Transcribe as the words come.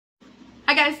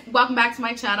Hi guys, welcome back to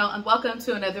my channel and welcome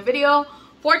to another video.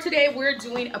 For today, we're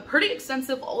doing a pretty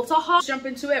extensive Ulta haul. Let's jump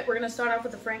into it. We're gonna start off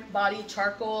with the Frank Body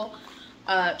Charcoal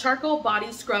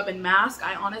Body Scrub and Mask.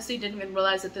 I honestly didn't even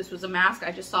realize that this was a mask.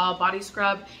 I just saw a body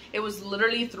scrub. It was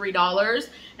literally $3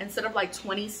 instead of like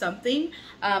 20 something.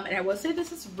 And I will say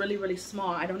this is really small.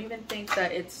 I don't even think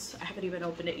that I haven't even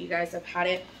opened it, you guys. I've had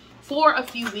it for a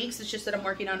few weeks. It's just that I'm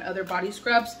working on other body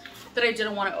scrubs that I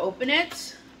didn't want to open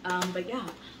it. But yeah,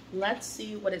 let's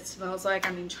see what it smells like.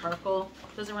 I mean, charcoal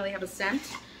doesn't really have a scent.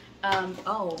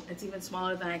 Oh, it's even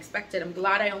smaller than I expected. I'm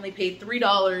glad I only paid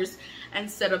 $3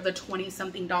 instead of the 20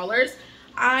 something dollars.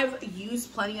 I've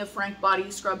used plenty of Frank Body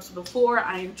scrubs before.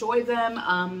 I enjoy them.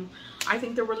 I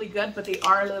think they're really good, but they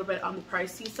are a little bit on the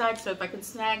pricey side. So if I can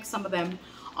snag some of them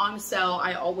on sale,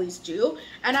 I always do.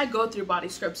 And I go through body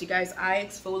scrubs, you guys. I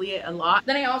exfoliate a lot.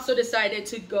 Then I also decided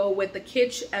to go with the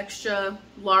Kitsch Extra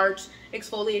Large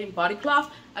Exfoliating Body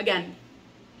Cloth. Again,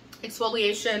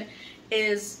 exfoliation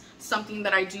is something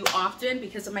that I do often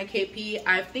because of my KP.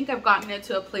 I think I've gotten it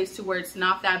to a place to where it's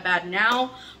not that bad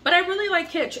now, but I really like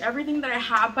Kitsch. Everything that I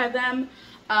have by them,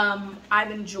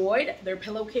 I've enjoyed. Their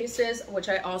pillowcases, which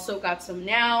I also got some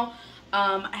now.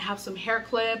 I have some hair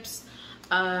clips,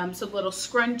 some little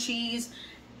scrunchies.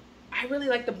 I really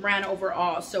like the brand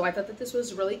overall, so I thought that this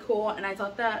was really cool. And I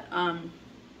thought that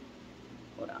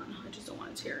hold on, I just don't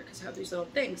want to tear it because I have these little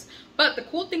things. But the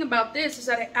cool thing about this is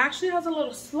that it actually has a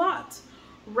little slot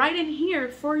right in here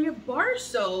for your bar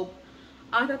soap.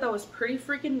 I thought that was pretty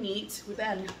freaking neat.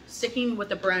 Then sticking with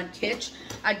the brand Kitsch,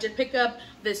 I did pick up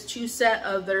this 2 set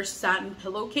of their satin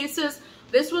pillowcases.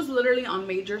 This was literally on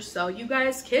major sale, you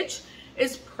guys. Kitsch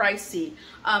is pricey.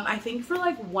 I think for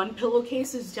like one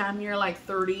pillowcase is damn near like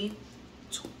 30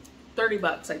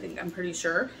 bucks, I think. I'm pretty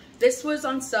sure. This was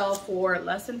on sale for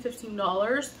less than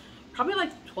 $15, probably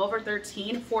like 12 or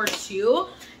 13 for 2.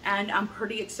 And I'm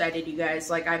pretty excited, you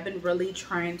guys. Like, I've been really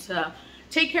trying to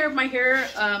take care of my hair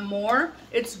more.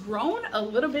 It's grown a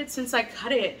little bit since I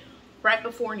cut it right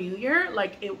before New Year.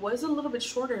 Like, it was a little bit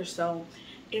shorter, so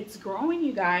it's growing,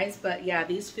 you guys. But yeah,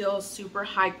 these feel super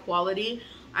high quality.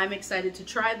 I'm excited to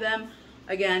try them.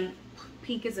 Again,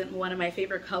 pink isn't one of my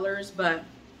favorite colors, but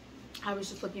I was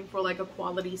just looking for like a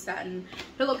quality satin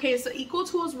pillowcase. The Equal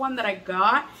Tools one that I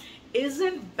got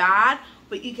isn't bad,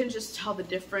 but you can just tell the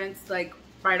difference like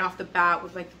right off the bat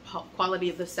with like the quality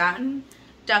of the satin.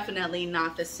 Definitely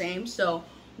not the same. So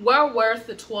well worth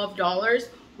the $12.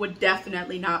 Would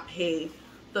definitely not pay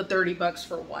the 30 bucks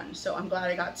for one. So I'm glad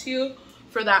I got 2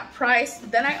 for that price.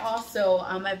 Then I also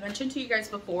I've mentioned to you guys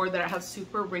before that I have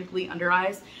super wrinkly under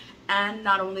eyes, and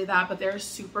not only that, but they're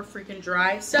super freaking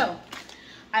dry. So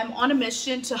I'm on a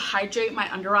mission to hydrate my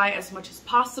under eye as much as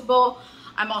possible.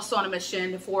 I'm also on a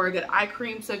mission for a good eye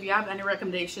cream. So if you have any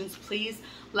recommendations, please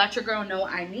let your girl know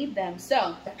I need them.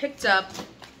 So I picked up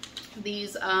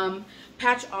these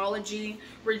Patchology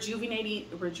rejuvenating,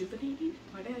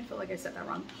 why did I feel like I said that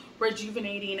wrong?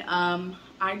 Rejuvenating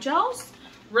eye gels.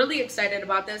 Really excited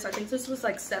about this. I think this was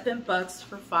like 7 bucks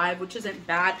for 5, which isn't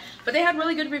bad, but they had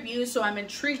really good reviews, so I'm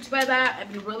intrigued by that.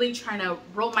 I've been really trying to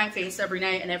roll my face every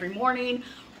night and every morning,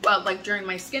 well, like during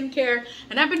my skincare,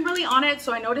 and I've been really on it.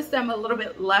 So I noticed them a little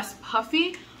bit less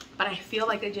puffy, but I feel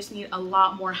like they just need a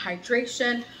lot more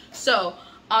hydration. So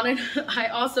on it, I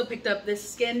also picked up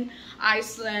this Skin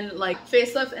Iceland like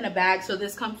facelift in a bag. So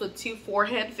this comes with 2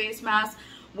 forehead face masks,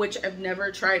 which I've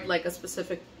never tried like a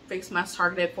specific face mask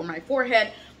targeted for my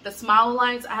forehead. The smile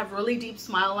lines, I have really deep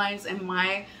smile lines, and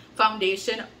my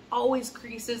foundation always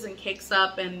creases and cakes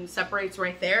up and separates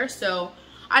right there. So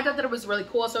I thought that it was really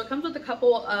cool. So it comes with a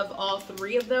couple of all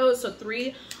 3 of those. So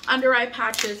 3 under eye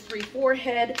patches, 3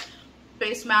 forehead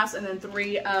face masks, and then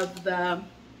 3 of the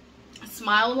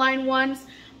smile line ones.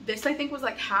 This I think was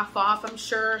like half off, I'm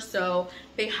sure. So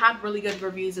they had really good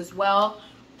reviews as well.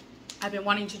 I've been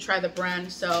wanting to try the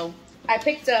brand, so I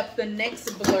picked up the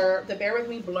NYX Blur, the Bear With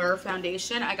Me Blur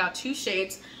foundation. I got 2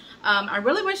 shades. I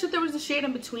really wish that there was a shade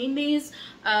in between these,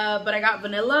 but I got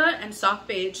vanilla and soft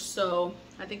beige, so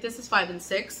I think this is 5 and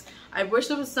 6. I wish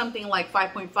there was something like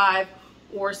 5.5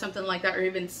 or something like that, or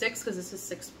even 6, because this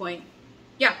is 5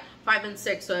 and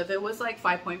 6. So if it was like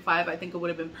 5.5, I think it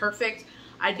would have been perfect.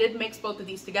 I did mix both of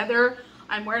these together.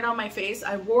 I'm wearing it on my face.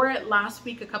 I wore it last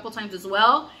week a couple times as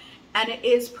well, and it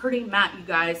is pretty matte, you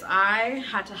guys. I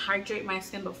had to hydrate my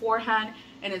skin beforehand,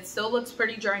 and it still looks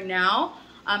pretty dry now.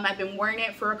 I've been wearing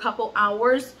it for a couple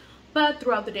hours, but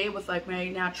throughout the day with like my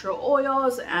natural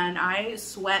oils, and I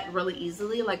sweat really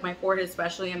easily, like my forehead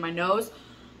especially and my nose.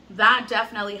 That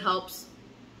definitely helps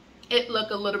it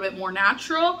look a little bit more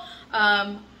natural.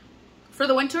 For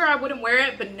the winter, I wouldn't wear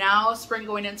it, but now spring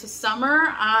going into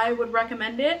summer, I would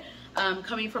recommend it.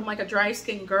 Coming from like a dry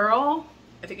skin girl,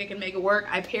 I think I can make it work.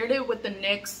 I paired it with the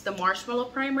NYX, the Marshmallow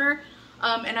Primer,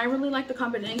 and I really like the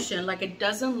combination. Like, it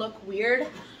doesn't look weird.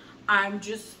 I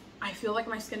feel like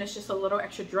my skin is just a little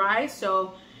extra dry,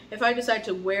 so if I decide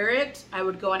to wear it, I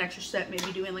would go an extra step,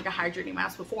 maybe doing like a hydrating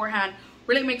mask beforehand.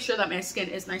 Really make sure that my skin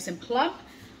is nice and plump.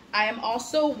 I am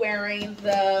also wearing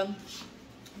the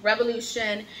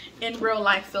Revolution in Real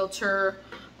Life Filter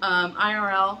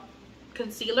IRL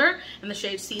concealer in the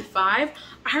shade C5.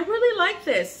 I really like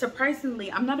this.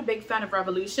 Surprisingly, I'm not a big fan of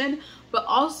Revolution, but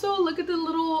also look at the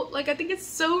little, like, I think it's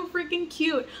so freaking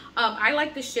cute. I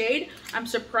like the shade. I'm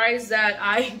surprised that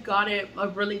I got it a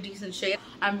really decent shade.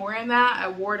 I'm wearing that. I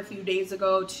wore it a few days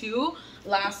ago too,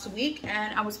 last week,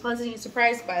 and I was pleasantly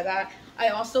surprised by that. I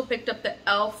also picked up the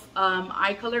e.l.f.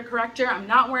 eye color corrector. I'm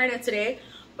not wearing it today,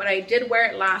 but I did wear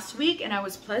it last week and I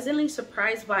was pleasantly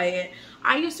surprised by it.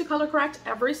 I used to color correct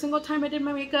every single time I did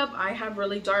my makeup. I have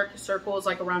really dark circles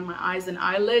like around my eyes and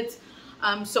eyelids.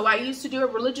 So I used to do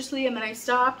it religiously and then I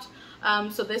stopped.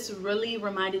 So this really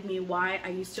reminded me why I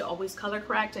used to always color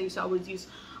correct. I used to always use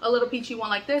a little peachy one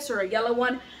like this or a yellow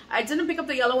one. I didn't pick up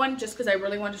the yellow one just because I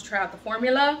really wanted to try out the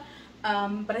formula.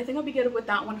 But I think I'll be good with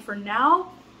that one for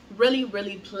now. Really,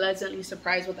 really pleasantly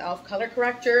surprised with e.l.f. color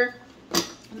corrector.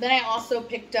 And then I also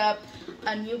picked up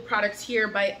a new product here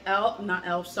by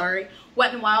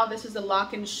Wet n Wild. This is the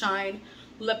Lock and Shine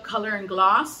Lip Color and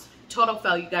Gloss. Total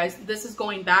fail, you guys. This is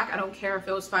going back. I don't care if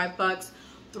it was $5, $3,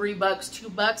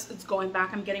 $2. It's going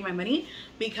back. I'm getting my money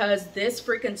because this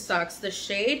freaking sucks. The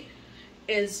shade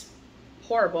is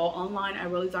horrible. Online, I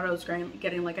really thought I was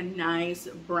getting like a nice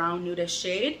brown nudish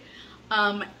shade.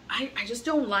 I just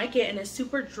don't like it, and it's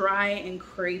super dry and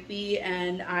crepey,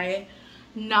 and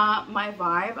not my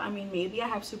vibe. I mean, maybe I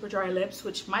have super dry lips,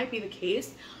 which might be the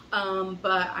case,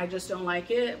 but I just don't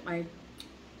like it.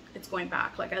 It's going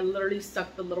back. Like, I literally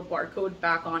stuck the little barcode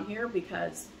back on here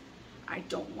because I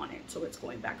don't want it, so it's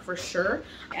going back for sure.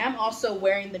 I am also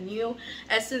wearing the new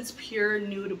Essence Pure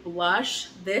Nude Blush.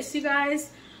 This, you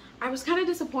guys, I was kind of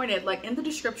disappointed. Like, in the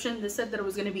description, this said that it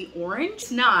was going to be orange.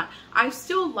 It's not. I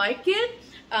still like it.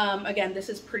 Again, this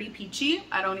is pretty peachy.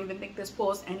 I don't even think this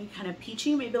pulls any kind of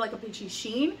peachy, maybe like a peachy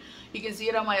sheen. You can see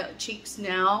it on my cheeks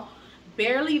now.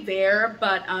 Barely there,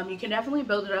 but you can definitely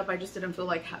build it up. I just didn't feel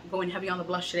like going heavy on the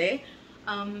blush today.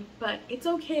 But it's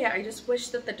okay. I just wish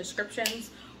that the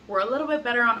descriptions were a little bit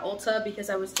better on Ulta because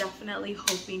I was definitely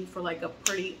hoping for like a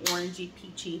pretty orangey,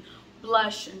 peachy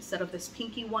blush instead of this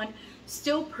pinky one.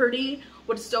 Still pretty.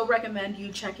 Would still recommend you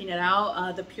checking it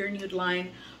out. The Pure Nude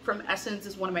line from Essence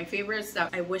is one of my favorites.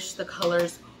 That I wish the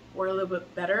colors were a little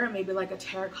bit better, maybe like a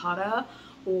terracotta,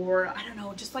 or I don't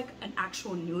know, just like an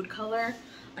actual nude color.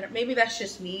 Maybe that's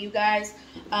just me, you guys.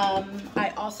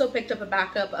 I also picked up a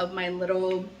backup of my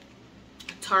little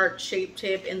Tarte Shape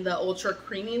Tape in the ultra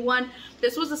creamy one.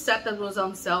 This was a set that was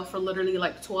on sale for literally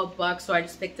like $12, so I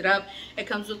just picked it up. It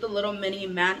comes with a little mini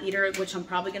man eater, which I'm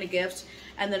probably gonna gift,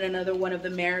 and then another one of the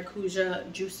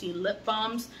Maracuja Juicy Lip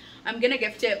Balms. I'm gonna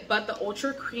gift it, but the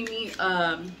ultra creamy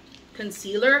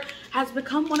concealer has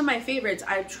become one of my favorites.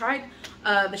 I've tried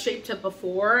the Shape Tape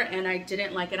before and I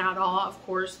didn't like it at all. Of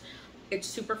course, it's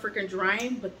super freaking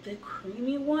drying, but the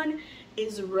creamy one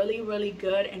is really, really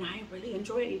good, and I really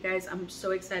enjoy it, you guys. I'm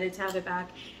so excited to have it back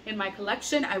in my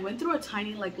collection. I went through a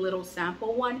tiny like little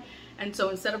sample one, and so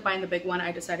instead of buying the big one,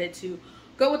 I decided to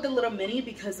go with the little mini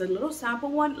because the little sample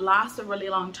one lasts a really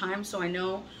long time, so I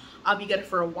know I'll be good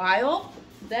for a while.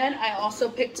 Then I also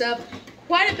picked up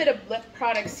quite a bit of lip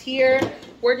products here.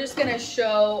 We're just gonna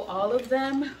show all of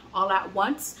them all at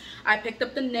once. I picked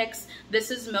up the NYX. This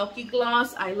is Milky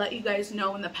Gloss. I let you guys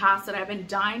know in the past that I've been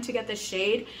dying to get this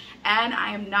shade, and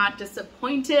I am not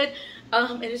disappointed.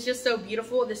 It is just so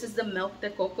beautiful. This is the Milk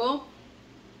de Coco.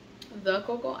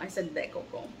 I said de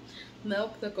Coco.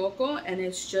 Milk de Coco, and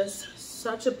it's just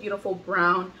such a beautiful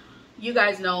brown. You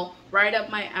guys know, right up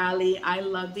my alley. I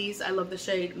love these. I love the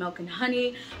shade Milk and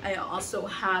Honey. I also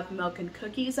have Milk and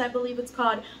Cookies, I believe it's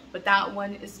called, but that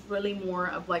one is really more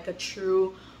of like a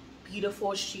true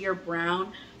beautiful sheer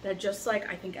brown that just like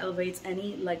I think elevates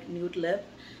any like nude lip.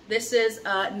 This is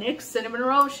NYX Cinnamon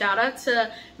Roll. Shout out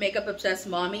to Makeup Obsessed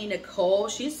Mommy Nicole.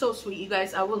 She's so sweet, you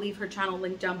guys. I will leave her channel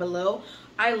link down below.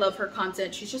 I love her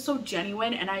content. She's just so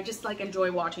genuine, and I just like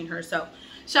enjoy watching her. So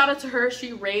shout out to her.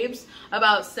 She raves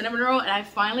about cinnamon roll, and I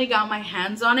finally got my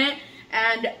hands on it,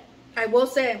 and I will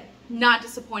say not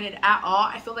disappointed at all.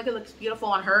 I feel like it looks beautiful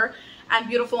on her and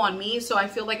beautiful on me, so I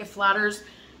feel like it flatters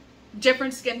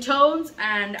different skin tones,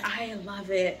 and I love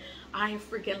it. I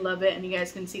freaking love it, and you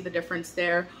guys can see the difference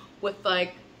there with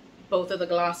like both of the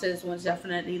glosses. One's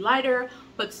definitely lighter,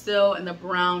 but still in the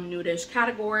brown nudish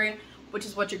category, which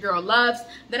is what your girl loves.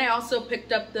 Then I also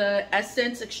picked up the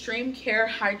Essence Extreme Care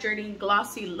Hydrating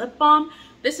Glossy Lip Balm.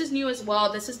 This is new as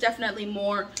well. This is definitely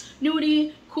more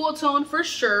nudie, cool tone for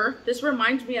sure. This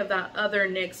reminds me of that other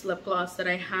NYX lip gloss that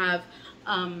I have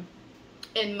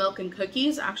in Milk and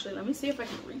Cookies. Actually, let me see if I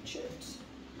can reach it.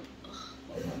 Ugh,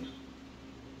 hold on.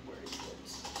 Where is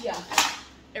it? Yeah,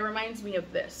 it reminds me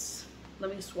of this.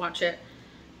 Let me swatch it.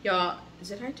 Y'all,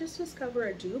 did I just discover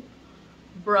a dupe?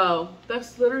 Bro,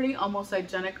 that's literally almost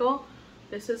identical.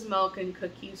 This is Milk and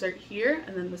Cookies right here,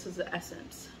 and then this is the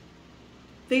Essence.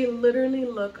 They literally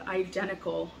look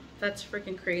identical. That's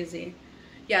freaking crazy.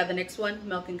 Yeah, the next one,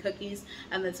 Milk and Cookies,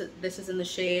 and this is in the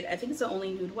shade. I think it's the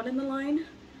only nude one in the line,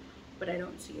 but I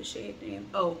don't see a shade name.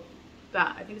 Oh,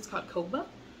 that, I think it's called Coba.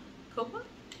 Coba?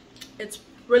 It's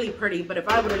really pretty, but if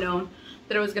I would have known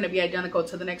that it was going to be identical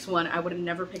to the next one, I would have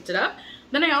never picked it up.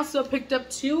 Then I also picked up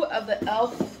 2 of the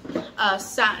e.l.f.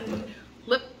 satin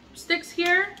lipsticks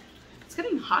here. It's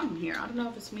getting hot in here. I don't know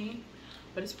if it's me,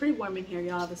 but it's pretty warm in here,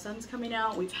 y'all. The sun's coming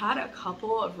out. We've had a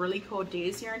couple of really cold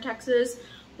days here in Texas,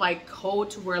 like cold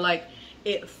to where like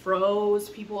it froze,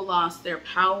 people lost their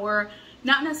power.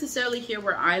 Not necessarily here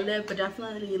where I live, but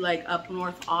definitely like up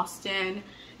north Austin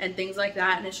and things like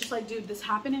that. And it's just like, dude, this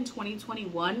happened in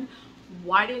 2021.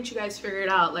 Why didn't you guys figure it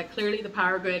out? Like, clearly the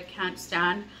power grid can't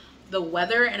stand the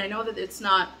weather, and I know that it's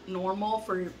not normal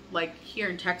for like here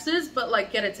in Texas, but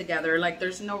like, get it together. Like,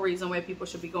 there's no reason why people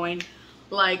should be going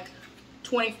like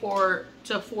 24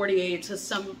 to 48 to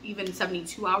some even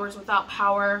 72 hours without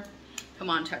power. Come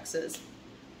on, Texas.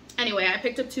 Anyway, I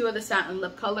picked up 2 of the satin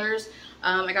lip colors.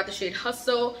 I got the shade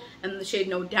Hustle and the shade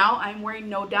No Doubt. I'm wearing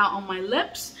No Doubt on my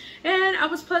lips, and I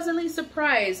was pleasantly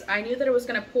surprised. I knew that it was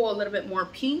going to pull a little bit more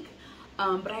pink,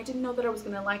 but I didn't know that I was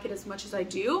going to like it as much as I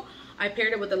do. I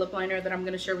paired it with the lip liner that I'm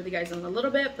going to share with you guys in a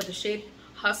little bit, but the shade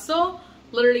Hustle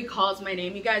literally calls my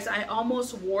name. You guys, I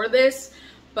almost wore this,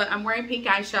 but I'm wearing pink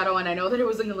eyeshadow, and I know that it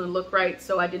wasn't going to look right,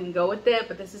 so I didn't go with it.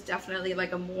 But this is definitely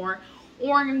like a more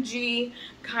orangey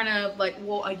kind of like,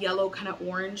 well, a yellow kind of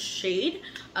orange shade.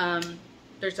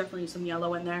 There's definitely some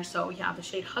yellow in there. So yeah, the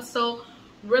shade Hustle,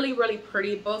 really, really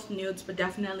pretty. Both nudes, but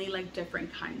definitely like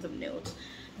different kinds of nudes.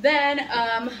 Then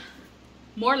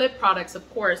more lip products, of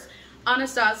course.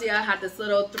 Anastasia had this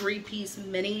little 3-piece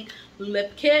mini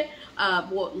lip kit,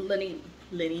 well, mini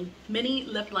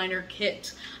lip liner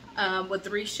kit with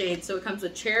 3 shades. So it comes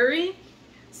with Cherry,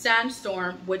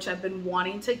 Sandstorm, which I've been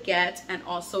wanting to get, and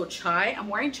also Chai. I'm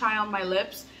wearing Chai on my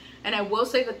lips, and I will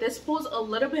say that this pulls a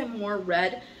little bit more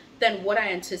red than what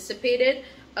I anticipated.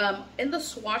 In the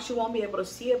swatch you won't be able to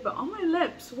see it, but on my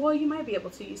lips, well, you might be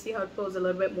able to. You see how it pulls a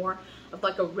little bit more of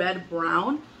like a red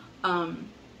brown,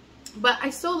 but I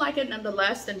still like it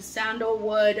nonetheless. And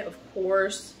Sandalwood, of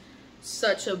course,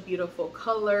 such a beautiful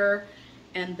color.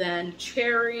 And then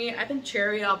Cherry, I think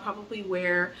Cherry I'll probably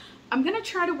wear. I'm gonna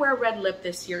try to wear red lip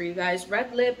this year, you guys.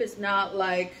 Red lip is not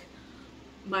like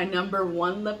my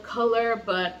 #1 lip color,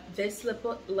 but this lip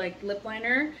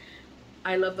liner,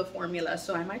 I love the formula,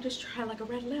 so I might just try like a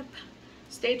red lip.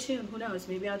 Stay tuned. Who knows?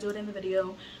 Maybe I'll do it in the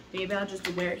video. Maybe I'll just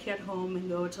wear it here at home and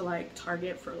go to like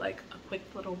Target for like a quick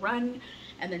little run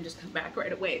and then just come back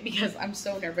right away, because I'm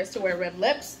so nervous to wear red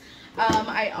lips.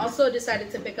 I also decided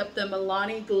to pick up the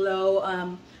Milani Glow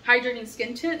Hydrating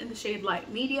Skin Tint in the shade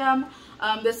Light Medium.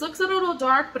 This looks a little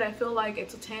dark, but I feel like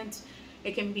it's a tint.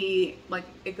 It can be like,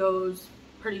 it goes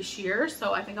pretty sheer,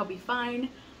 so I think I'll be fine.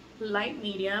 Light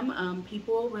medium.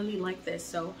 People really like this,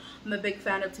 so I'm a big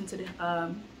fan of tinted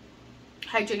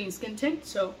hydrating skin tint,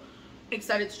 so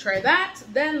excited to try that.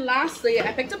 Then lastly,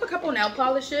 I picked up a couple nail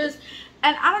polishes,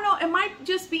 and I don't know, it might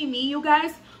just be me, you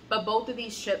guys, but both of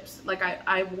these chips, like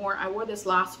I wore this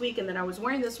last week, and then I was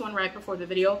wearing this one right before the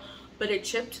video, but it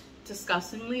chipped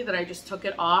disgustingly that I just took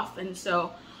it off. And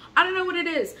so I don't know what it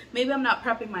is. Maybe I'm not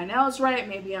prepping my nails right,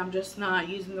 maybe I'm just not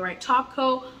using the right top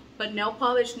coat, but nail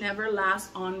polish never lasts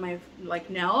on my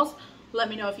like nails. Let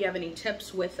me know if you have any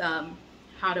tips with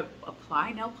how to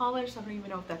apply nail polish. I don't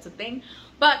even know if that's a thing,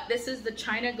 but this is the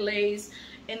China Glaze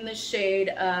in the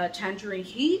shade Tangerine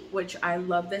Heat, which I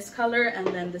love this color. And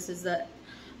then this is the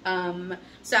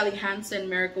Sally Hansen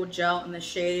Miracle Gel in the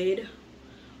shade,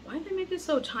 why did they make it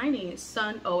so tiny?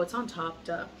 Sun, oh, it's on top,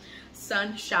 duh.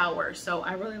 Sun Shower. So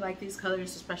I really like these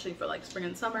colors, especially for like spring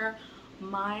and summer,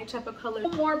 my type of color.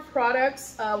 More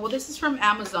products. Well, this is from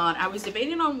Amazon. I was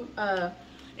debating on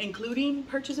including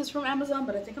purchases from Amazon,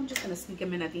 but I think I'm just gonna sneak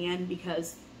them in at the end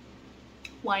because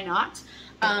why not?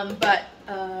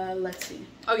 Let's see.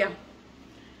 Oh yeah,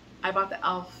 I bought the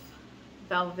e.l.f.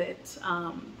 Velvet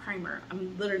primer.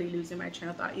 I'm literally losing my train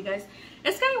of thought, you guys.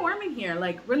 It's getting warm in here,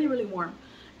 like really, really warm.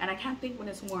 And I can't think when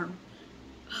it's warm.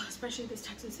 Especially this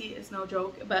Texas heat is no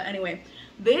joke. But anyway,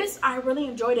 this, I really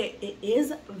enjoyed it. It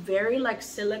is very like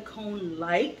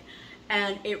silicone-like.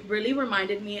 And it really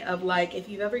reminded me of like, if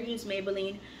you've ever used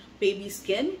Maybelline Baby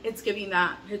Skin, it's giving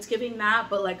that. It's giving that,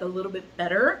 but like a little bit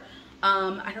better.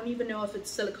 I don't even know if it's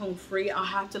silicone free. I'll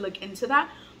have to look into that.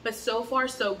 But so far,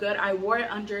 so good. I wore it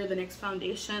under the NYX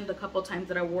foundation the couple times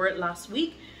that I wore it last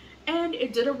week. And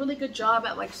it did a really good job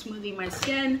at like smoothing my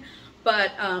skin.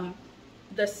 But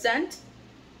the scent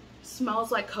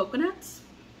smells like coconuts.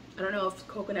 I don't know if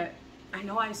coconut, I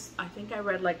know I think I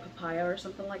read like papaya or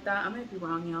something like that. I might be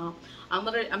wrong, y'all.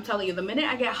 I'm telling you, the minute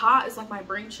I get hot, it's like my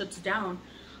brain shuts down.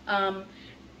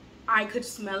 I could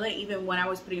smell it even when I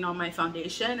was putting on my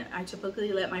foundation. I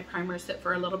typically let my primer sit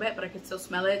for a little bit, but I could still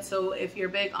smell it. So if you're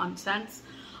big on scents,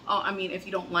 I mean, if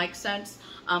you don't like scents,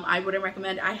 I wouldn't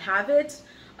recommend. I have it.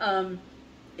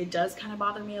 It does kind of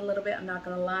bother me a little bit, I'm not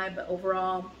gonna lie, but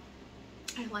overall,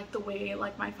 I like the way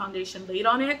like my foundation laid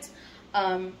on it.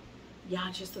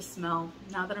 Yeah, just the smell.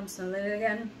 Now that I'm smelling it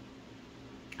again,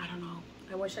 I don't know.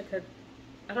 I wish I could.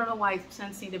 I don't know why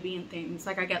scents need to be in things.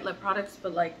 Like I get lip products,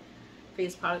 but like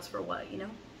face products for what, you know?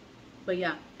 But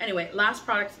yeah, anyway, last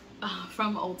product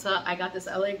from Ulta. I got this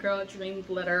LA Girl Dream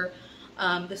Glitter.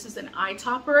 This is an eye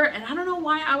topper, and I don't know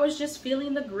why I was just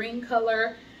feeling the green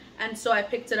color, and so I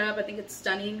picked it up. I think it's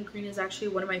stunning. Green is actually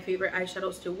one of my favorite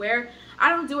eyeshadows to wear. I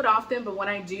don't do it often, but when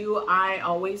I do,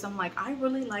 I'm like, I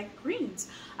really like greens.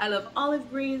 I love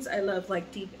olive greens. I love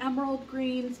like deep emerald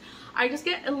greens. I just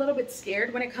get a little bit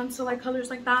scared when it comes to like colors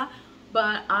like that,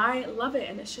 but I love it,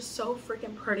 and it's just so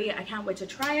freaking pretty. I can't wait to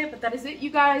try it. But that is it,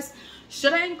 you guys.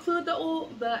 Should I include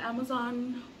the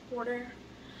Amazon order?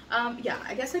 Yeah,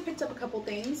 I guess I picked up a couple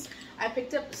things. I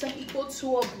picked up some equal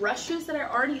tool brushes that I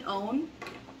already own,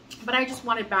 but I just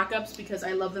wanted backups because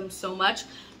I love them so much.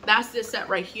 That's this set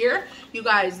right here. You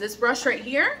guys, this brush right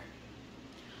here,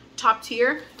 top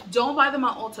tier. Don't buy them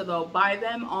on Ulta though. Buy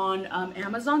them on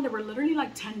Amazon. They were literally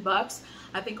like 10 bucks.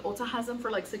 I think Ulta has them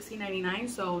for like $16.99,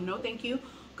 so no thank you.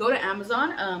 Go to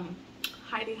Amazon.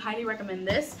 Highly recommend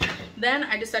this. Then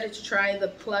I decided to try the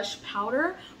Plush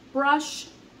powder brush.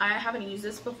 I haven't used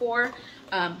this before.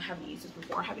 Haven't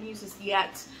used this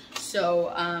yet.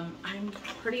 So I'm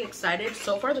pretty excited.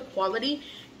 So far the quality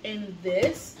in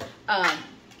this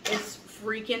is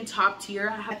freaking top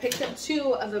tier. I picked up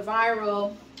 2 of the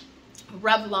viral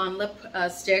Revlon lip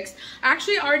sticks. I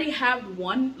actually already have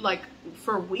one like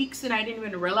for weeks and I didn't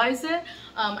even realize it.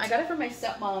 I got it from my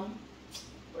stepmom.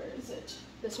 Where is it?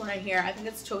 This one right here. I think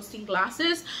it's Toasting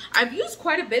Glasses. I've used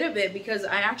quite a bit of it because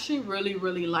I actually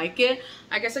really like it.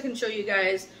 I guess I can show you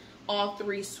guys all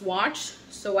 3 swatch.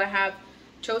 So I have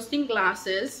Toasting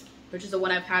Glasses, which is the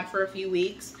one I've had for a few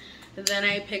weeks. And then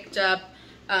I picked up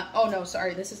oh no,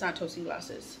 sorry, this is not Toasting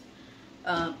Glasses.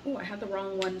 Oh, I had the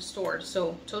wrong one stored.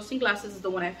 So Toasting Glasses is the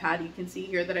one I've had. You can see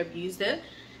here that I've used it.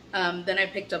 Then I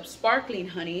picked up Sparkling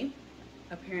Honey.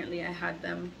 Apparently I had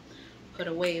them put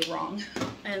away wrong.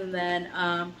 And then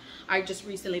I just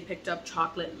recently picked up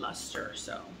Chocolate Luster.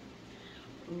 So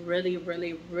really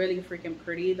freaking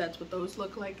pretty. That's what those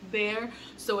look like there.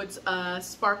 So it's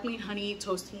Sparkling Honey,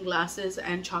 Toasting Glasses,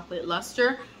 and Chocolate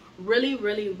Luster. Really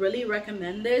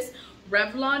recommend this.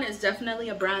 Revlon is definitely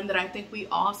a brand that I think we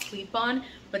all sleep on,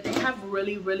 but they have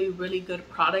really good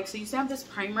products. So I used to have this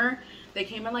primer. They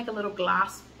came in like a little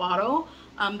glass bottle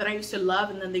that I used to love,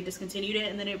 and then they discontinued it,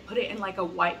 and then they put it in like a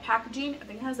white packaging. I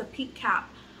think it has a pink cap.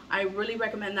 I really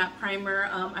recommend that primer.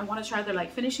 I want to try their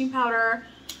like finishing powder.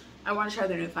 I want to try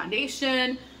their new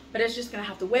foundation, but it's just gonna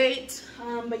have to wait.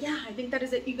 But yeah, I think that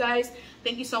is it, you guys.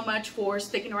 Thank you so much for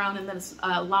sticking around in this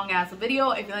long ass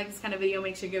video. If you like this kind of video,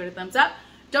 make sure you give it a thumbs up.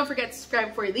 Don't forget to subscribe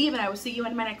before you leave, and I will see you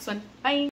in my next one. Bye.